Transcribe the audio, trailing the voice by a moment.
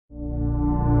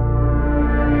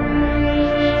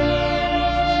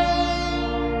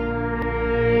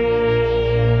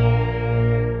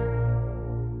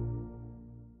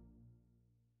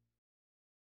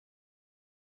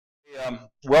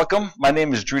welcome. My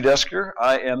name is Drew Deskur.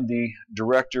 I am the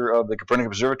director of the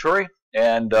Copernicus Observatory,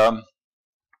 and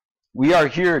we are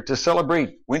here to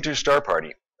celebrate Winter Star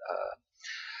Party.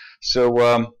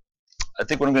 I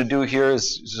think what I'm going to do here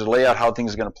is to lay out how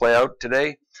things are going to play out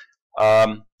today.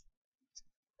 I'm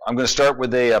going to start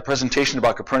with a presentation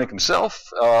about Copernicus himself,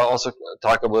 also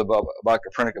talk a little about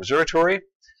Copernicus Observatory,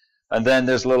 and then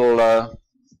there's a little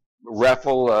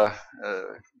raffle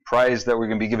prize that we're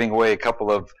going to be giving away, a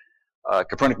couple of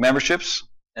Copernicus memberships,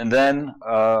 and then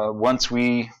once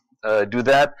we do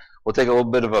that, we'll take a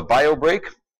little bit of a bio break,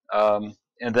 and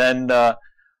then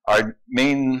our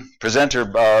main presenter,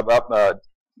 Bob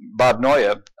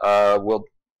Noya, will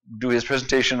do his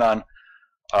presentation on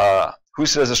who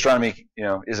says astronomy,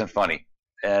 isn't funny,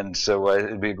 and so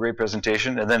it'll be a great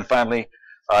presentation. And then finally,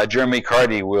 Jeremy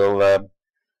Cardy will,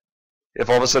 if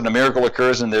all of a sudden a miracle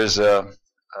occurs and there's an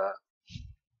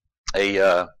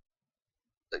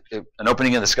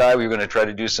opening in the sky, we're going to try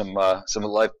to do some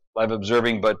live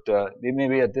observing, but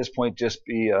maybe at this point just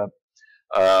be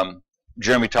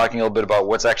Jeremy talking a little bit about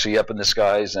what's actually up in the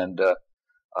skies, and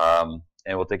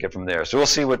we'll take it from there. So we'll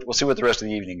see what the rest of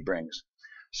the evening brings.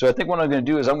 So I think what I'm going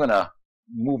to do is I'm going to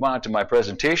move on to my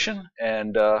presentation,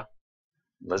 and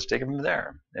let's take it from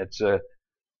there. It's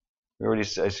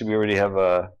I see we already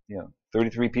have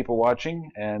 33 people watching,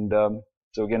 and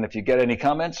so again, if you get any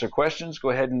comments or questions, go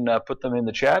ahead and put them in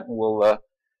the chat, and we'll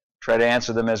try to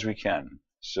answer them as we can.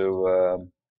 So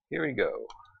here we go.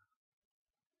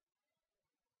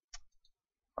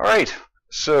 All right.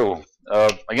 So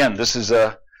again, this is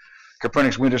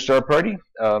Copernicus Winter Star Party.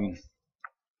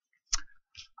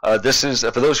 This is,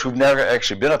 for those who've never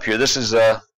actually been up here, this is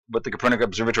what the Copernicus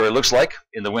Observatory looks like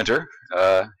in the winter,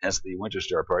 hence the Winter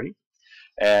Star Party.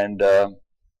 And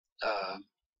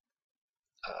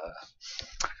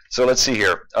so let's see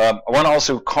here. I want to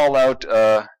also call out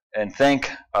and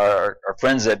thank our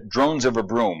friends at Drones Over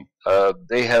Broom.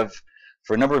 They have,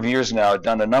 for a number of years now,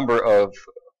 done a number of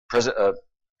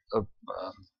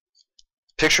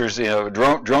pictures,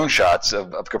 drone shots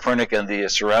of Copernicus and the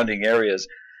surrounding areas,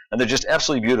 and they're just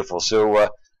absolutely beautiful. So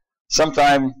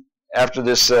sometime after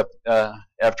this,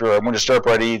 after our Winter Star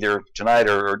Party, either tonight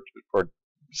or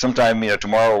sometime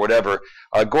tomorrow or whatever,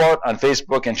 go out on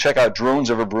Facebook and check out Drones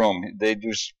Over Broom. They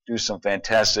do some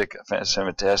fantastic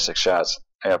shots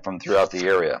from throughout the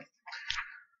area.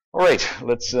 All right,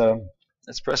 let's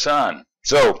press on.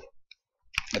 So,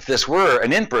 if this were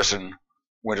an in-person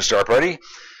Winter Star Party,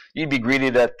 you'd be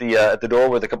greeted at the door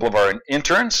with a couple of our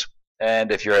interns,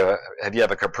 and if you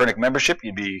have a Copernicus membership,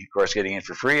 you'd be, of course, getting in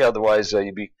for free. Otherwise,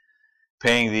 you'd be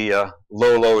paying the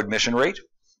low admission rate.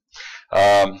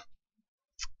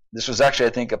 This was actually,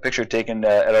 I think, a picture taken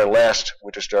at our last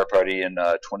Winter Star Party in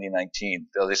 2019,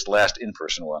 at least last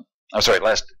in-person one. I'm sorry,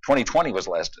 2020 was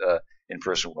the last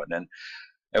in-person one,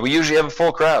 and we usually have a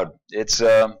full crowd. It's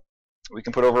we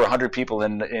can put over 100 people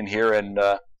in here, and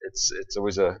it's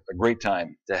always a great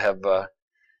time to have a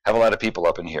lot of people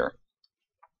up in here.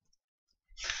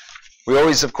 We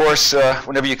always, of course,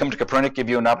 whenever you come to Copernicus, give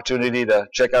you an opportunity to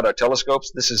check out our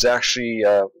telescopes. This is actually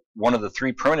one of the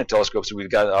 3 permanent telescopes that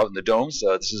we've got out in the domes.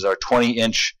 This is our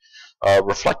 20-inch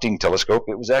reflecting telescope.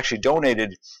 It was actually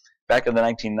donated back in the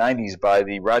 1990s by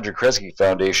the Roger Kresge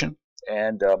Foundation,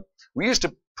 and we used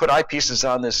to put eyepieces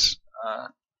on this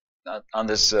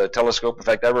telescope. In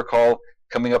fact, I recall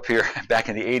coming up here back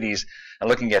in the 80s and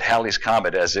looking at Halley's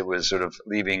Comet as it was sort of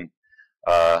leaving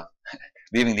the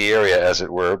area, as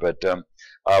it were. But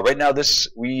right now,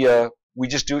 we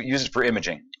just use it for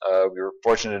imaging. We were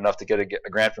fortunate enough to get a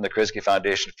grant from the Kresge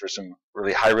Foundation for some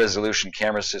really high-resolution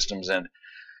camera systems,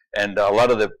 and a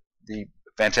lot of the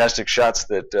fantastic shots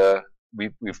that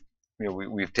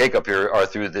we've take up here are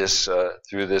through this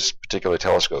particular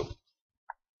telescope.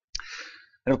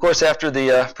 And of course, after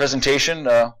the presentation,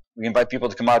 we invite people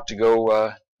to come out to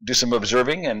go do some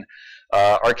observing. And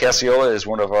Art Casiola is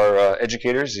one of our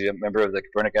educators, a member of the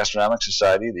Copernicus Astronomical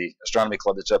Society, the astronomy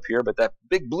club that's up here. But that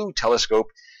big blue telescope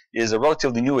is a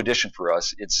relatively new addition for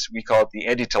us. We call it the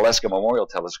Andy Teleska Memorial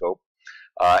Telescope.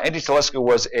 Andy Teleska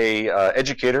was a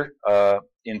educator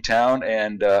in town,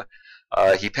 and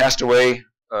he passed away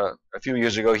a few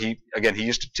years ago. He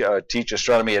used to teach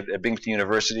astronomy at Binghamton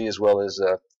University as well as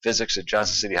physics at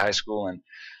Johnson City High School, and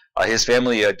his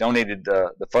family donated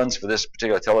the funds for this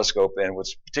particular telescope. And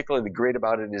what's particularly great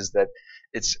about it is that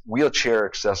it's wheelchair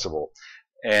accessible,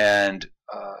 and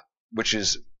which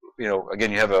is,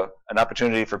 again, you have an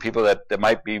opportunity for people that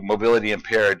might be mobility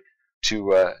impaired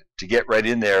to get right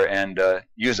in there and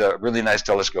use a really nice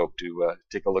telescope to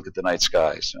take a look at the night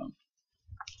sky. So,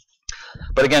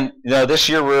 but again, this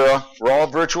year we're all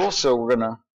virtual, so we're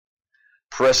gonna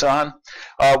press on.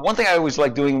 One thing I always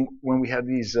like doing when we have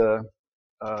these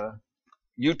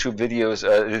YouTube videos,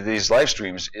 these live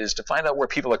streams, is to find out where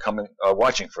people are coming,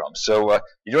 watching from. So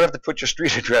you don't have to put your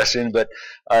street address in, but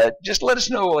just let us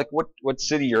know like what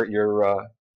city you're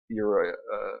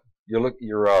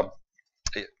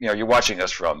watching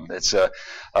us from. It's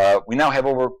we now have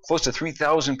over close to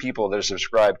 3,000 people that are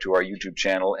subscribed to our YouTube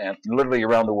channel, and literally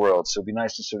around the world. So it'd be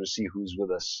nice to sort of see who's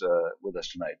with us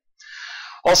tonight.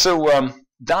 Also,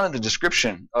 down in the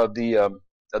description of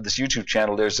this YouTube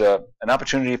channel, there's an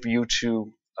opportunity for you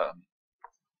to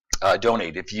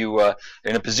donate. If you are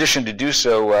in a position to do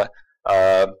so,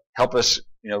 help us,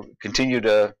 continue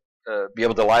to be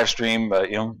able to live stream.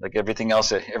 Like everything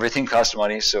else, everything costs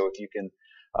money. So if you can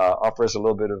offer us a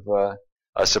little bit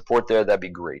of support there, that'd be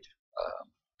great.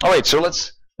 All right, so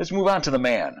let's move on to the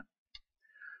man,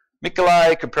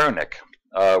 Mikołaj Kopernik.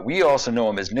 We also know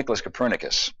him as Nicolaus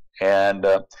Copernicus. And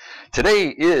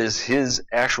today is his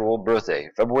actual birthday,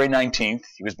 February 19th.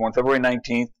 He was born February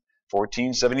 19th,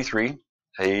 1473.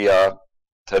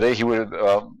 Today he would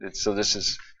have, so this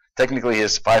is technically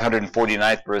his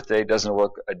 549th birthday. Doesn't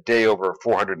look a day over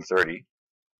 430.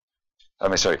 I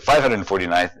mean, sorry,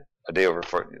 549th, a day over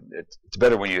 4. It's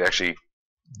better when you actually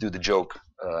do the joke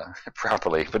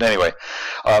properly. But anyway,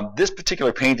 this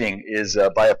particular painting is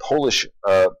by a Polish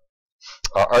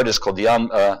artist called Jan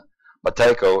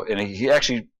Matejko, and he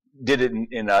actually did it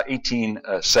in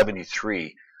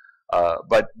 1873.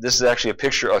 But this is actually a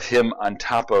picture of him on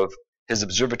top of his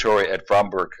observatory at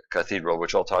Fromberg Cathedral,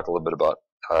 which I'll talk a little bit about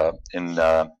in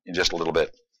just a little bit.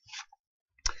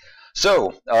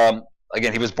 So,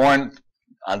 again, he was born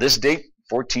on this date,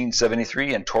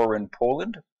 1473, in Torun,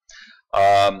 Poland.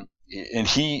 And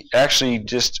he actually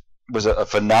just was a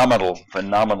phenomenal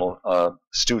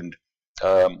student.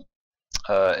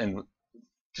 And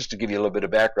just to give you a little bit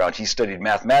of background, he studied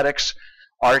mathematics,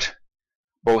 art,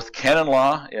 both canon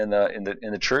law in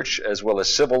the church as well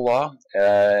as civil law,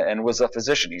 and was a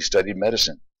physician. He studied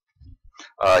medicine.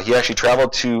 He actually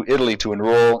traveled to Italy to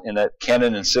enroll in a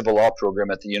canon and civil law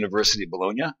program at the University of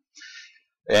Bologna.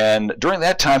 And during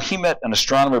that time, he met an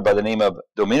astronomer by the name of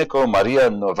Domenico Maria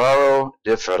Novaro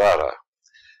de Ferrara,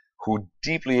 who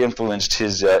deeply influenced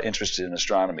his interest in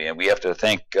astronomy. And we have to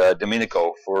thank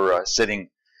Domenico for setting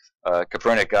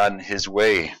Copernic on his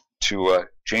way to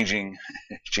changing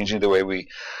the way we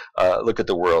look at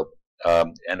the world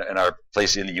and our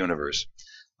place in the universe.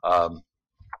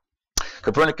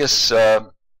 Copernicus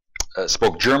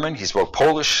spoke German, he spoke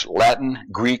Polish, Latin,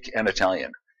 Greek, and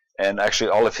Italian. And actually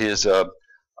all of his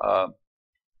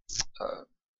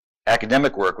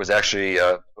academic work was actually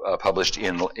published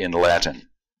in Latin.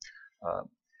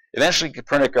 Eventually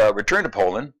Copernic returned to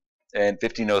Poland in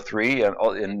 1503 and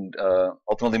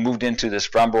ultimately moved into this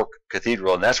Fromberg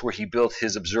Cathedral, and that's where he built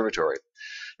his observatory.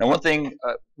 Now, one thing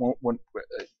when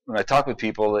I talk with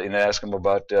people and ask them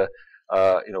about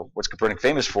what's Copernic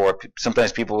famous for,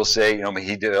 sometimes people will say he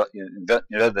invented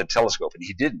the telescope, and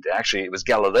he didn't. Actually, it was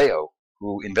Galileo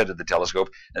who invented the telescope,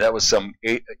 and that was some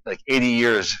 80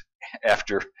 years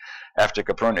after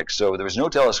Copernic. So there was no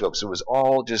telescopes. It was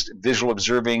all just visual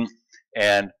observing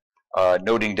and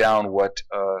noting down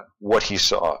what he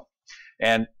saw.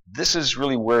 And this is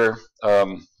really where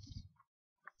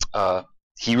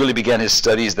he really began his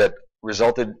studies that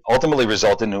ultimately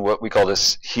resulted in what we call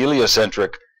this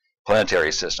heliocentric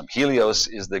planetary system. Helios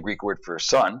is the Greek word for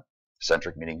sun,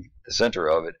 centric meaning the center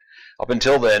of it. Up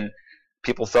until then,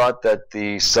 people thought that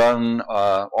the sun,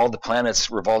 all the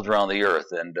planets revolved around the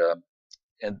Earth, and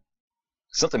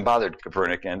something bothered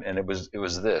Copernic, and it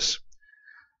was this.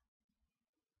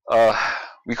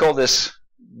 We call this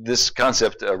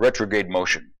concept retrograde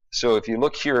motion. So if you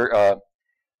look here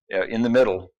in the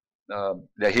middle,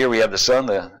 here we have the sun,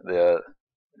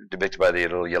 depicted by the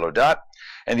little yellow dot,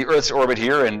 and the Earth's orbit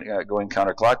here, and going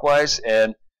counterclockwise.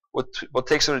 And what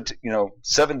takes it,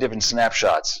 7 different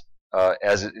snapshots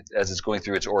as it's going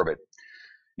through its orbit.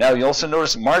 Now you also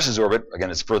notice Mars's orbit,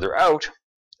 again, it's further out,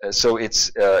 so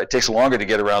it takes longer to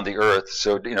get around the Earth.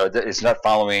 So it's not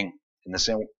following in the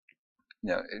same,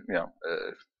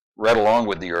 right along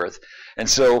with the Earth. And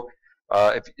so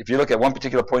if you look at one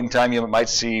particular point in time, you might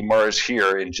see Mars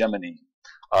here in Gemini.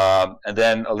 And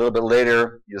then a little bit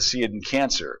later, you'll see it in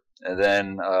Cancer. And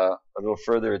then a little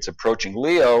further, it's approaching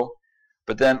Leo.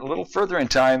 But then a little further in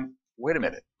time, wait a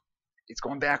minute, it's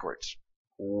going backwards.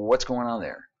 What's going on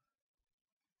there?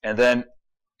 And then,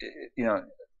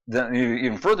 then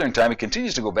even further in time, it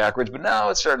continues to go backwards. But now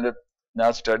it's starting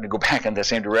to go back in the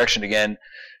same direction again.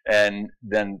 And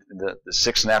then the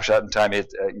 6th snapshot in time,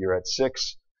 you're at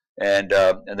 6. And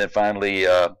then finally,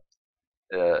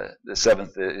 the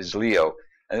 7th is Leo.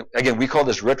 And again, we call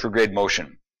this retrograde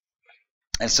motion.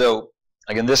 And so,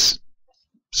 again, this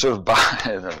sort of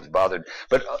bothered,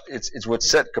 but it's what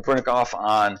set Copernicus off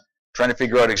on trying to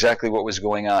figure out exactly what was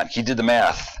going on. He did the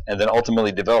math and then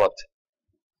ultimately developed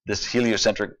this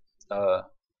heliocentric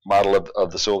model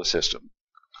of the solar system.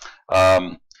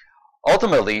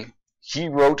 Ultimately, he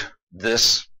wrote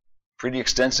this pretty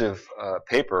extensive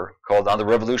paper called On the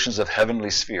Revolutions of Heavenly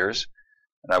Spheres,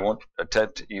 and I won't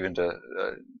attempt even to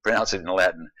pronounce it in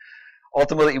Latin.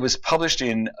 Ultimately, it was published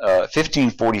in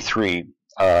 1543.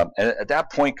 And at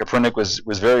that point, Copernicus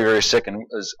was very, very sick and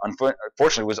was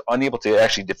unfortunately was unable to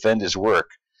actually defend his work.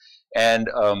 And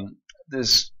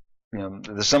there's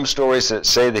some stories that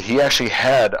say that he actually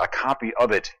had a copy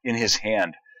of it in his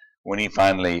hand when he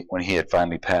had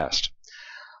finally passed.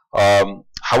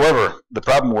 However, the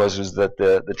problem was that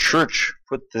the church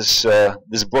put this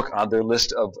book on their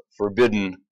list of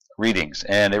forbidden readings,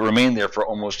 and it remained there for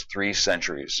almost 3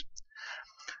 centuries.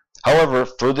 However,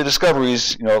 further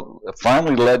discoveries,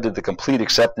 finally led to the complete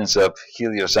acceptance of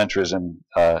heliocentrism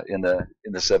in the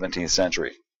 17th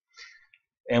century.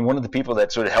 And one of the people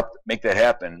that sort of helped make that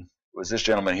happen was this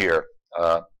gentleman here.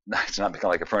 It's not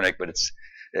Mikołaj Kopernik, but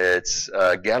it's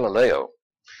Galileo.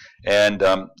 And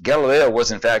Galileo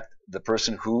was, in fact, the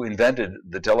person who invented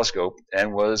the telescope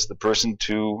and was the person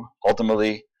to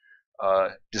ultimately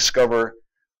discover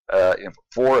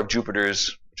 4 of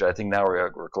Jupiter's, which I think now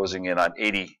we're closing in on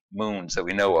 80 moons that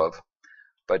we know of,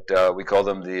 but we call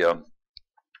them the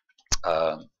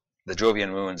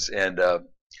Jovian moons. And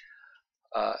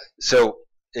so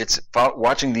it's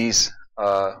watching these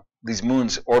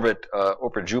moons orbit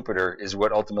Jupiter is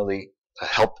what ultimately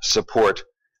helped support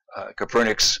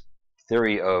Copernicus'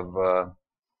 theory of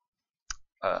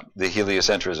the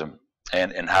heliocentrism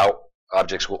and how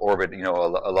objects will orbit,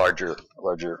 a larger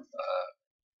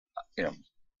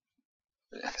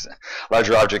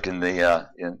larger object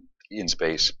in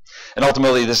space. And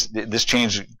ultimately, this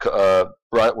change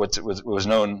brought what was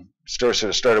known, sort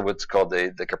of started what's called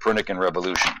the Copernican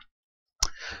Revolution.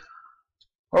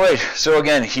 All right. So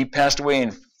again, he passed away in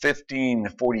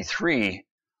 1543,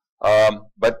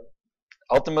 but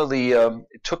ultimately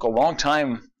it took a long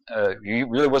time. He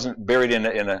really wasn't buried in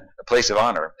a place of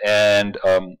honor, and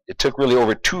it took really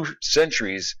over 2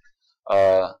 centuries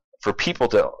for people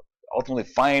to ultimately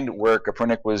find where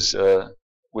Copernicus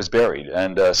was buried.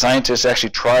 And scientists actually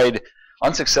tried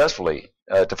unsuccessfully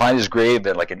to find his grave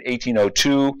in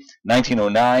 1802,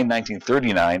 1909,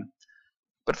 1939.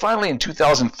 But finally, in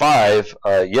 2005,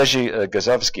 Jerzy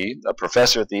Gazowski, a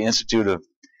professor at the Institute of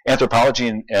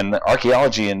Anthropology and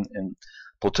Archaeology in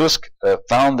Pultusk,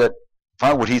 found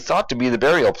what he thought to be the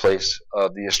burial place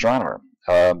of the astronomer.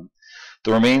 The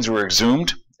remains were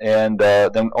exhumed and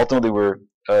then ultimately were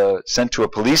sent to a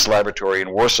police laboratory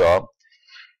in Warsaw.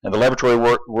 And the laboratory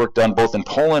work done both in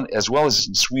Poland as well as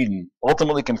in Sweden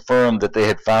ultimately confirmed that they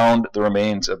had found the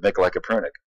remains of Mikołaj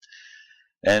Kopernik.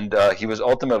 And he was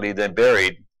ultimately then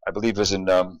buried, I believe it was in,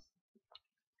 I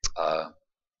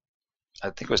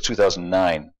think it was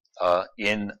 2009,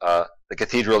 in the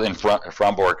cathedral in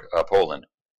Frombork, Poland.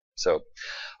 So,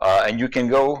 and you can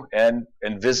go and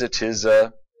visit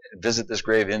visit this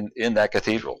grave in that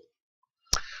cathedral.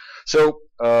 So,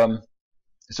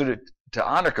 sort of to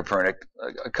honor Copernik,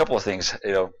 a couple of things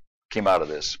came out of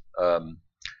this.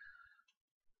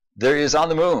 There is on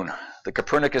the moon the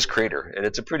Copernicus crater, and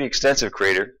it's a pretty extensive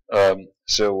crater. And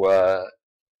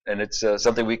it's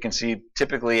something we can see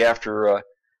typically after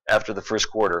the first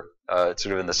quarter. It's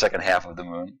sort of in the second half of the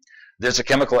moon. There's a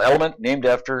chemical element named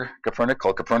after Copernik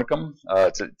called Copernicum.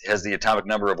 It has the atomic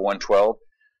number of 112.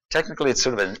 Technically, it's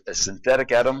sort of a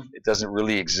synthetic atom. It doesn't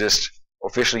really exist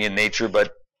officially in nature,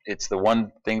 but it's the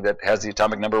one thing that has the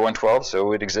atomic number 112,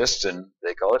 so it exists, and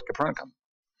they call it Copernicum.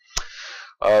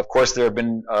 Of course, there have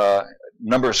been a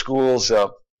number of schools,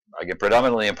 again,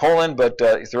 predominantly in Poland, but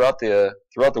throughout the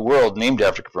world, named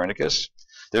after Copernicus.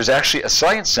 There's actually a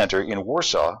science center in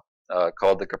Warsaw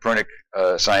called the Copernic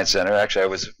Science Center. Actually, I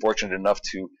was fortunate enough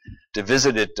to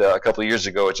visit it a couple of years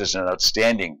ago. It's just an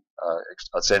outstanding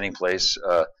place.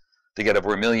 They get over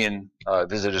 1 million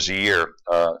visitors a year.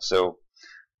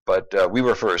 But we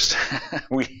were first.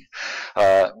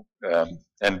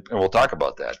 And we'll talk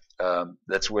about that.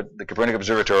 That's what the Copernic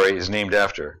Observatory is named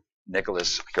after,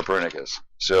 Nicolaus Copernicus.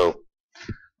 So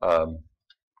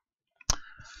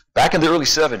back in the early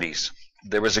 70s,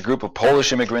 there was a group of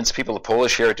Polish immigrants, people of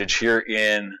Polish heritage here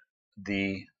in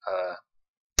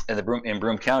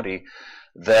Broome County,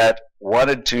 that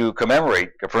wanted to commemorate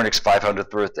Copernicus' 500th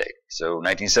birthday. So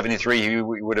 1973, he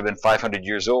would have been 500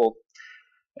 years old.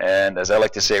 And as I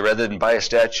like to say, rather than buy a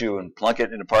statue and plunk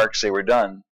it in a park, say we're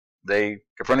done,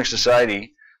 Copernic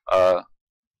Society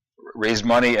raised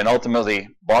money and ultimately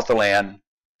bought the land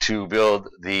to build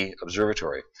the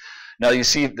observatory. Now you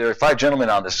see there are 5 gentlemen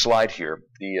on this slide here.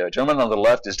 The gentleman on the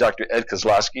left is Dr. Ed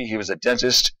Kozlowski. He was a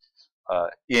dentist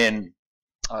in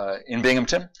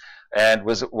Binghamton and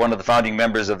was one of the founding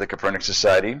members of the Copernicus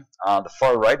Society. On the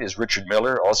far right is Richard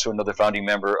Miller, also another founding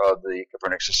member of the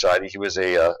Copernicus Society. He was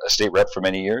a state rep for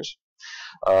many years.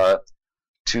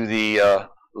 To the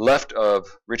left of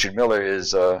Richard Miller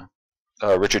is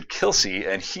Richard Kilsey,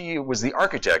 and he was the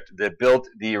architect that built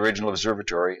the original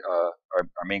observatory, our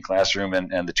main classroom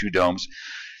and the 2 domes.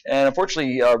 And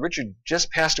unfortunately, Richard just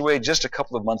passed away just a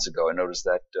couple of months ago. I noticed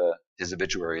that his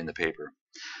obituary in the paper.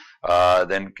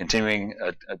 Then continuing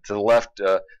to the left,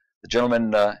 the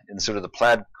gentleman in sort of the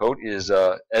plaid coat is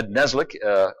Ed Neslick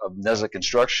of Neslick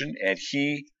Construction, and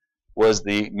he was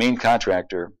the main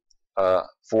contractor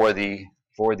for the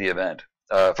event,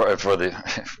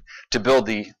 to build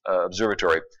the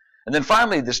observatory. And then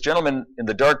finally, this gentleman in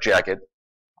the dark jacket,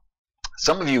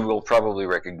 some of you will probably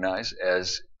recognize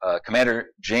as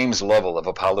Commander James Lovell of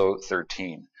Apollo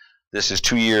 13. This is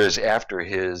 2 years after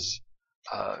his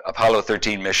Apollo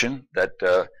 13 mission that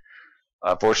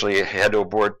unfortunately had to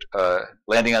abort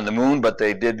landing on the moon, but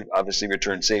they did obviously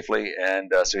return safely.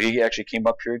 And so he actually came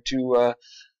up here to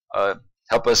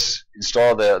help us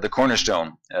install the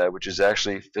cornerstone, which is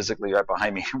actually physically right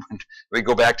behind me. When we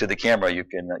go back to the camera, you'll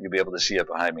be able to see it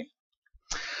behind me.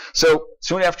 So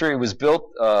soon after it was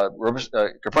built,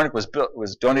 Copernicus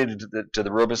was donated to the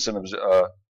Robeson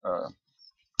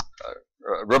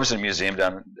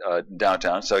Museum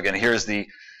downtown. So again, here's the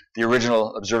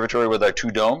original observatory with our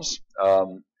 2 domes.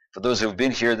 For those who have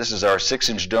been here, this is our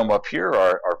 6-inch dome up here,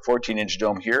 our 14-inch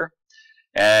dome here,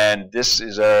 and this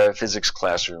is our physics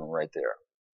classroom right there.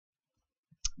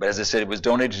 But as I said, it was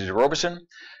donated to Robeson.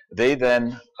 They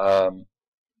then, in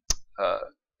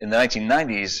the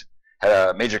 1990s, had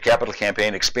a major capital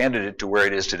campaign, expanded it to where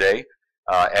it is today,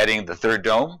 adding the 3rd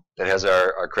dome that has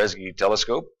our Kresge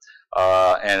telescope,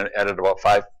 and added about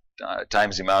 5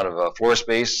 times the amount of floor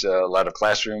space, a lot of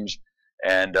classrooms,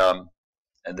 and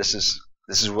this is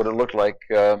what it looked like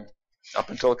up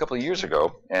until a couple of years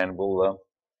ago, and we'll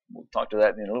talk to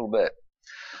that in a little bit.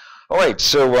 All right,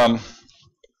 so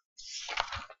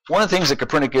one of the things that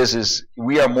Copernicus is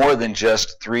we are more than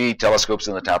just 3 telescopes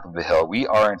on the top of a hill. We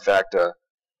are, in fact, an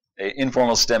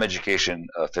informal STEM education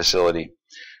facility,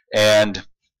 and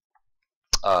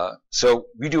so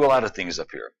we do a lot of things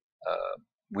up here.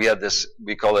 We have this,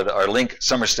 we call it our Link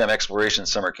Summer STEM Exploration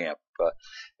Summer Camp.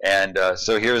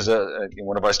 So here's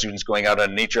one of our students going out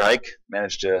on a nature hike,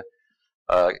 managed to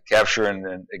capture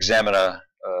and examine a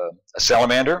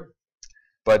salamander.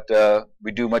 But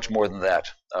we do much more than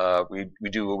that. We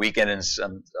do a weekend and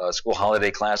some school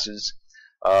holiday classes.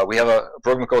 We have a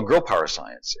program called Girl Power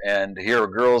Science. And here are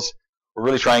girls, we're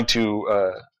really trying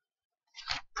to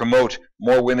promote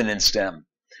more women in STEM.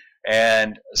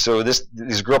 And so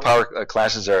these Girl Power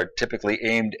classes are typically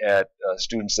aimed at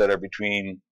students that are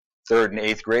between 3rd and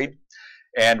 8th grade.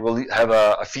 And we'll have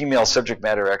a female subject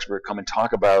matter expert come and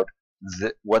talk about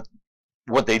what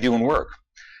they do in work.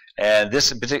 And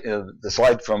this particular, the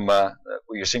slide from what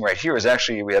you're seeing right here is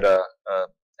actually, we had an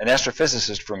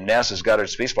astrophysicist from NASA's Goddard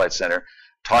Space Flight Center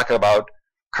talk about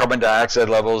carbon dioxide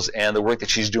levels and the work that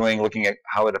she's doing, looking at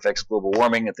how it affects global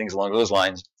warming and things along those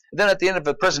lines. And then at the end of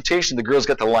the presentation, the girls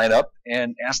got to line up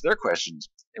and ask their questions.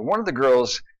 And one of the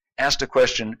girls asked a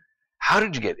question, how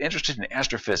did you get interested in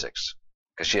astrophysics?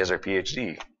 Because she has her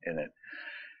PhD in it.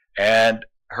 And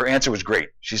her answer was great.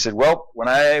 She said, well, when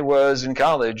I was in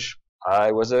college,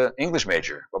 I was an English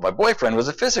major, but my boyfriend was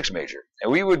a physics major. And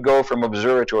we would go from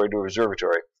observatory to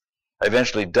observatory. I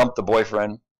eventually dumped the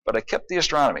boyfriend, but I kept the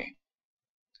astronomy.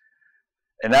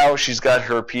 And now she's got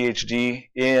her PhD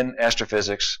in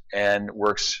astrophysics and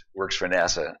works for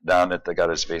NASA down at the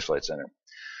Goddard Space Flight Center.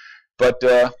 But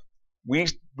we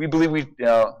believe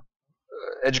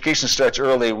education starts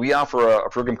early. We offer a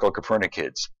program called Copernic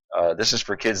Kids. This is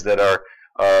for kids that are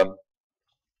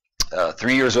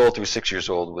 3 years old through 6 years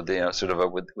old, with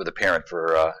with a parent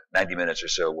for 90 minutes or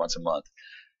so once a month.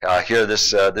 Here,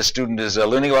 this student is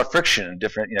learning about friction,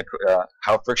 different,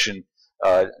 how friction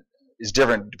is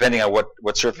different depending on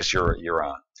what surface you're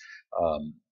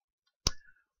on.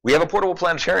 We have a portable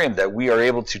planetarium that we are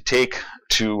able to take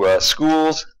to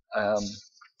schools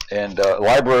and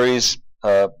libraries.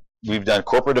 We've done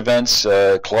corporate events,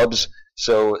 clubs.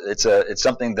 So it's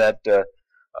something that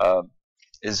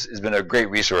has been a great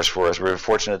resource for us. We're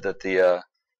fortunate that the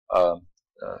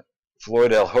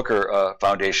Floyd L. Hooker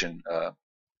Foundation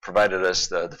provided us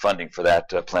the funding for that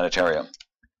planetarium.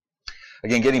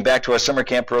 Again, getting back to our summer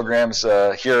camp programs,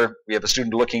 here we have a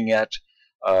student looking at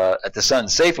at the sun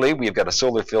safely. We've got a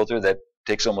solar filter that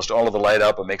takes almost all of the light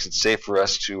out, but makes it safe for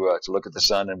us to look at the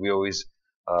sun. And we always,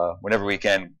 whenever we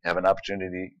can, have an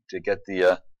opportunity to get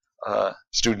the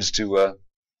students to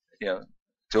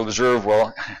to observe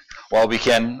while we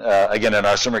can. Again, in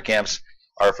our summer camps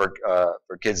are for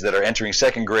kids that are entering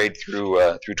second grade through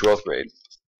 12th grade.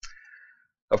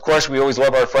 Of course, we always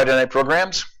love our Friday night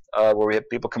programs where we have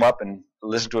people come up and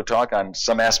listen to a talk on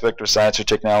some aspect of science or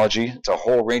technology. It's a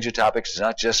whole range of topics. It's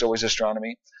not just always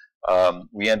astronomy.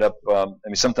 We end up,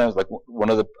 sometimes, like one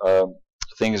of the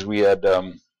things we had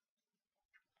a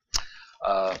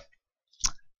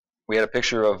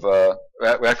picture of,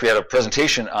 we actually had a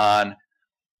presentation on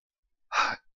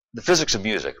the physics of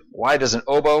music. Why does an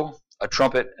oboe, a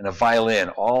trumpet, and a violin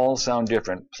all sound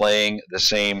different playing the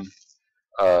same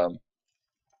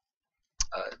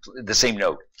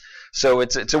note? So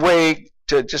it's a way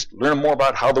to just learn more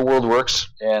about how the world works.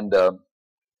 And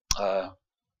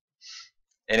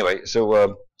anyway,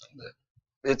 so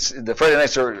it's the Friday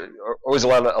nights are always a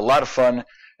lot of fun.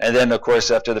 And then, of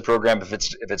course, after the program, if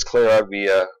it's clear out, we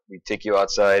take you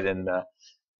outside, and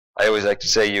I always like to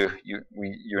say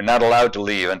you're not allowed to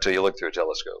leave until you look through a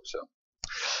telescope. So,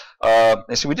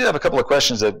 and so we did have a couple of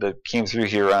questions that came through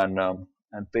here on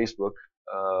Facebook.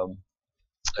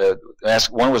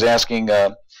 One was asking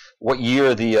what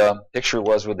year the picture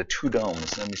was with the two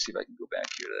domes. Let me see if I can go back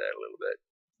here to that a little bit.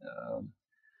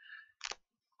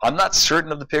 I'm not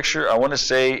certain of the picture. I want to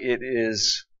say it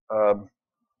is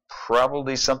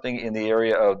probably something in the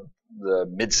area of the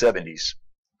mid-70s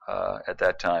at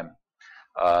that time.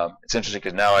 It's interesting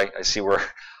because now I see where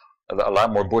a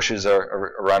lot more bushes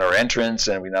are around our entrance,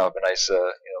 and we now have a nice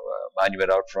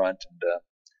monument out front. And of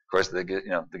course, the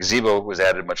gazebo was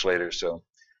added much later. So,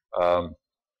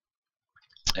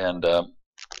 anyway,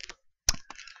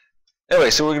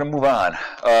 so we're going to move on.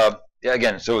 Yeah,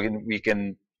 again, so we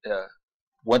can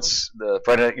once the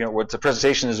Friday, once the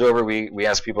presentation is over, we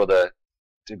ask people to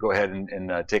go ahead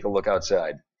and take a look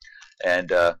outside.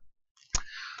 And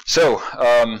so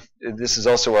this is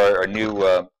also our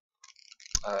new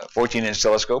 14-inch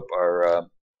telescope,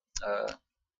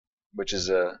 which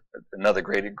is another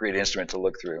great instrument to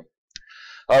look through.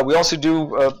 We also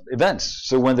do events.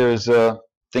 So when there's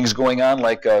things going on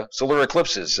like solar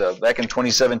eclipses, back in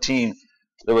 2017,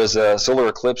 there was a solar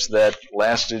eclipse that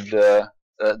lasted, that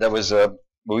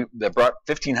brought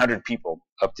 1,500 people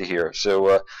up to here.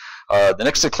 So the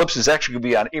next eclipse is actually going to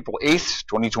be on April 8th,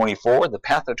 2024. The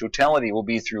path of totality will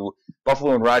be through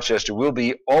Buffalo and Rochester. We'll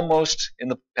be almost in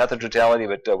the path of totality,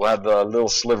 but we'll have a little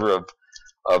sliver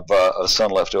of sun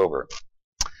left over.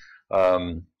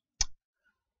 One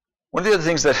of the other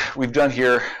things that we've done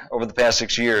here over the past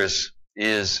 6 years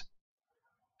is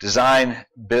design,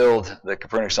 build the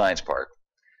Copernicus Science Park.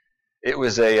 It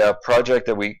was a project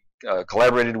that we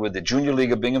collaborated with the Junior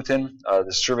League of Binghamton,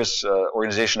 the service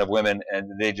organization of women,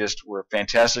 and they just were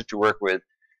fantastic to work with,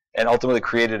 and ultimately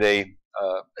created a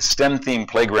STEM-themed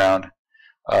playground.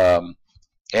 And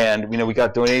we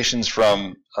got donations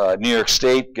from New York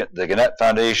State, the Gannett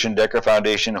Foundation, Decker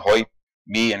Foundation, Hoyt,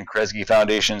 me, and Kresge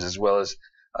Foundations, as well as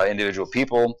individual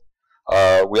people.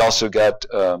 We also got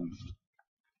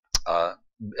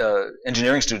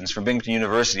engineering students from Binghamton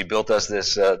University built us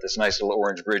this nice little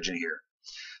orange bridge in here.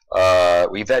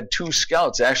 We've had 2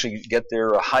 scouts actually get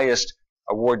their highest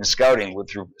award in scouting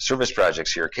through service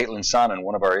projects here. Caitlin Sonnen,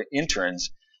 one of our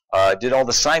interns, did all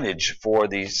the signage for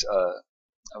these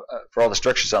for all the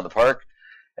structures on the park,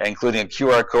 including a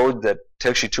QR code that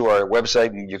takes you to our website,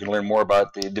 and you can learn more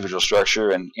about the individual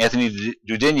structure. And Anthony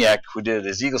Dudiniak, who did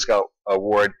his Eagle Scout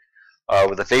Award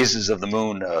with the Phases of the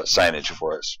Moon signage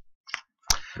for us.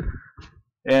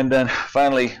 And then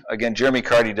finally, again, Jeremy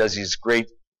Carty does these great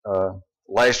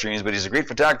live streams, but he's a great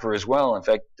photographer as well. In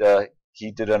fact,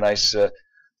 he did a nice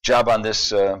job on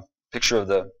this picture of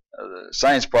the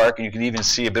science park, and you can even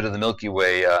see a bit of the Milky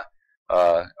Way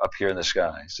up here in the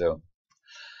sky. So,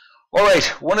 all right,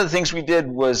 one of the things we did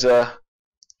was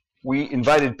we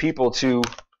invited people to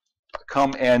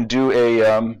come and do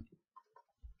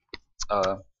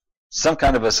some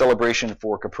kind of a celebration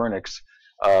for Copernicus'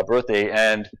 birthday.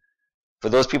 And for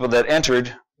those people that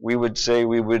entered, we would say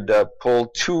we would pull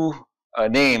 2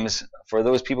 names for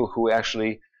those people who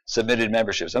actually submitted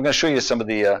memberships. I'm going to show you some of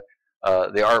the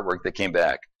artwork that came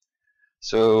back.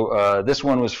 So this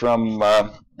one was from,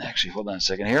 actually, hold on a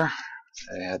second here.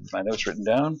 I had my notes written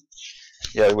down.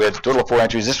 Yeah, we had a total of 4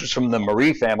 entries. This was from the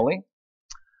Marie family.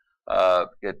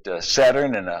 Get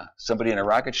Saturn and somebody in a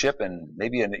rocket ship, and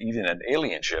maybe even an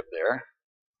alien ship there.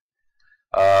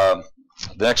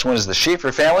 The next one is the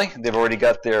Schaefer family. They've already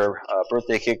got their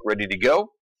birthday cake ready to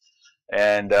go.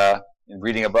 And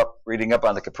reading up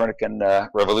on the Copernican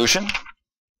revolution.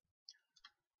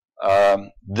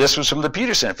 This was from the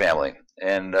Peterson family,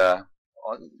 and I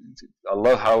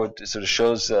love how it sort of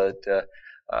shows that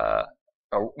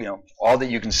all that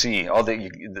you can see, all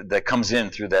that comes in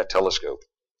through that telescope.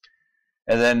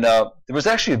 And then there was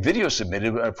actually a video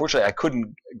submitted. Unfortunately, I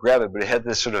couldn't grab it, but it had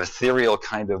this sort of ethereal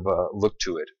kind of look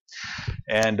to it.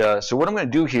 And so what I'm going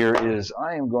to do here is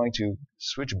I am going to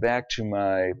switch back to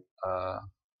my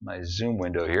my Zoom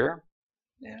window here,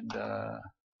 and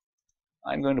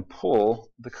I'm going to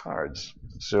pull the cards.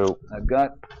 So I've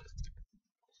got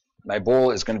my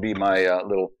bowl is going to be my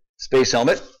little space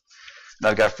helmet. And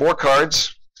I've got 4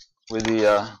 cards with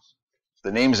the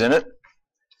names in it.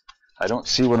 I don't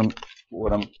see what I'm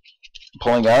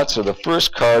pulling out. So the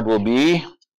first card will be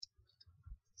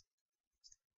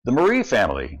the Marie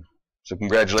family. So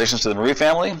congratulations to the Marie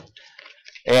family.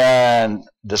 And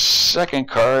the second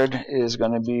card is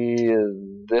going to be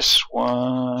this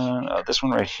one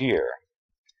right here.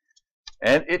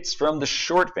 And it's from the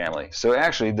Short family. So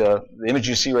actually, the image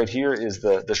you see right here is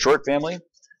the Short family.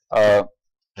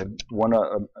 Won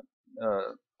a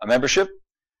membership.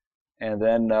 And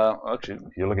then, actually,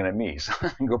 you're looking at me, so I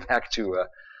can go back to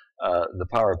the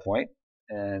PowerPoint.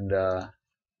 And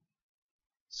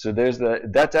so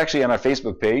that's actually on our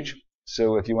Facebook page.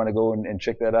 So if you want to go and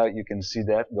check that out, you can see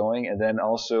that going. And then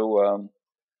also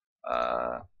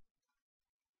the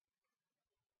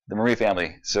Marie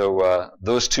family. So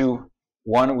those two,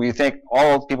 one, we thank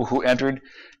all people who entered.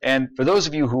 And for those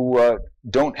of you who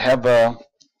don't have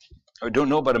or don't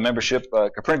know about a membership,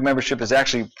 Copernic membership is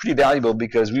actually pretty valuable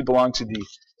because we belong to the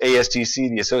ASTC,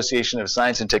 the Association of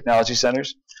Science and Technology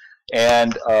Centers.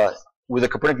 And with a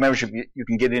Copernic membership, you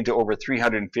can get into over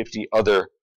 350 other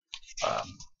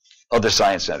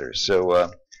science centers.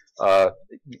 So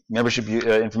membership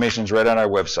information is right on our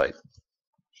website.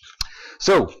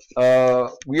 So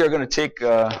we are going to take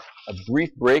a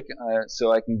brief break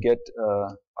so I can get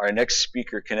our next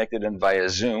speaker connected in via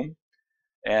Zoom.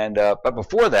 And but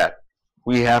before that,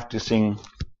 we have to sing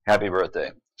Happy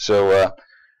Birthday. So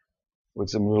with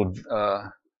some little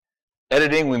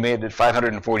editing, we made it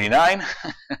 549.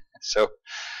 So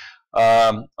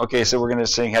okay, so we're going to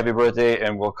sing Happy Birthday,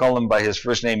 and we'll call him by his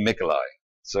first name, Mikołaj.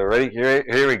 So ready?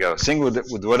 Here we go. Sing with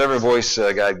whatever voice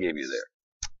God gave you there.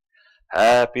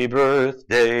 Happy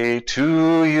birthday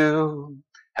to you.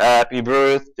 Happy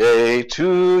birthday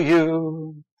to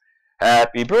you.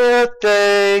 Happy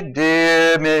birthday,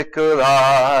 dear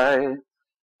Mikołaj.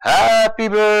 Happy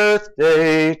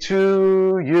birthday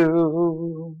to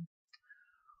you.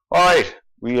 All right,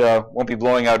 we won't be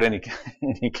blowing out any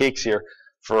cakes here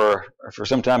for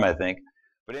some time, I think.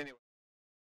 But anyway.